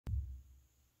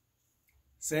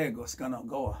Segos gonna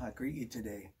go. I greet you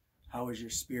today. How is your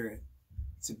spirit?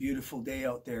 It's a beautiful day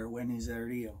out there. When is el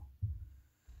rio?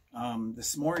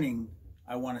 This morning,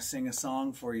 I want to sing a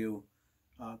song for you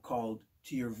called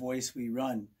 "To Your Voice We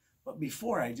Run." But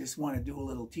before, I just want to do a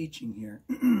little teaching here.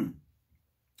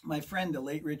 My friend, the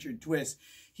late Richard Twiss,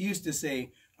 he used to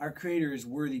say, our Creator is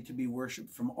worthy to be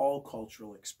worshipped from all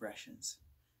cultural expressions.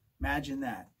 Imagine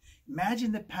that.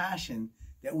 Imagine the passion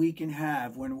that we can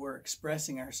have when we're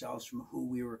expressing ourselves from who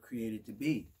we were created to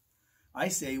be. I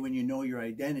say when you know your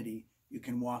identity, you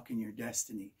can walk in your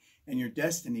destiny. And your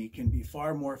destiny can be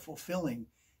far more fulfilling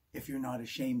if you're not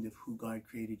ashamed of who God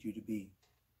created you to be.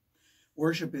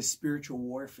 Worship is spiritual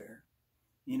warfare.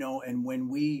 You know, and when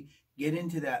we get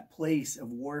into that place of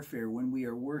warfare, when we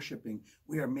are worshiping,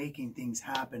 we are making things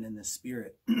happen in the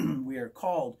spirit. We are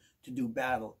called to do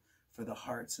battle for the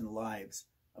hearts and lives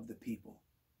of the people.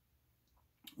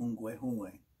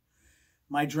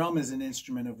 My drum is an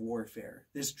instrument of warfare.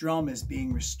 This drum is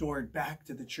being restored back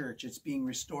to the church. It's being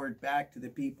restored back to the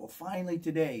people. Finally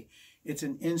today, it's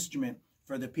an instrument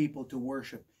for the people to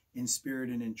worship in spirit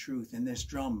and in truth. And this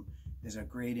drum is a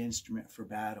great instrument for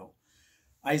battle.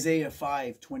 Isaiah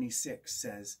 5:26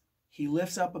 says, He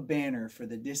lifts up a banner for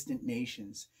the distant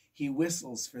nations. He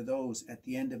whistles for those at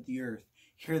the end of the earth.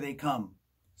 Here they come,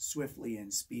 swiftly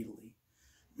and speedily.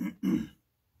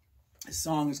 The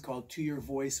song is called "To Your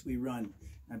Voice We Run."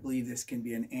 I believe this can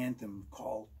be an anthem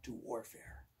called to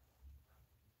warfare.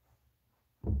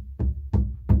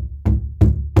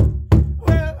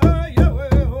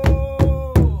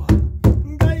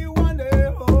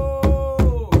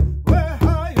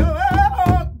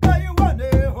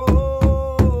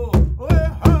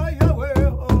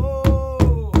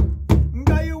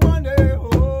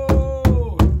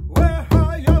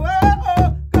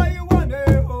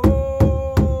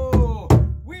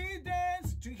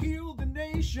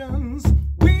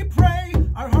 We pray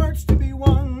our hearts to be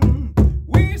one.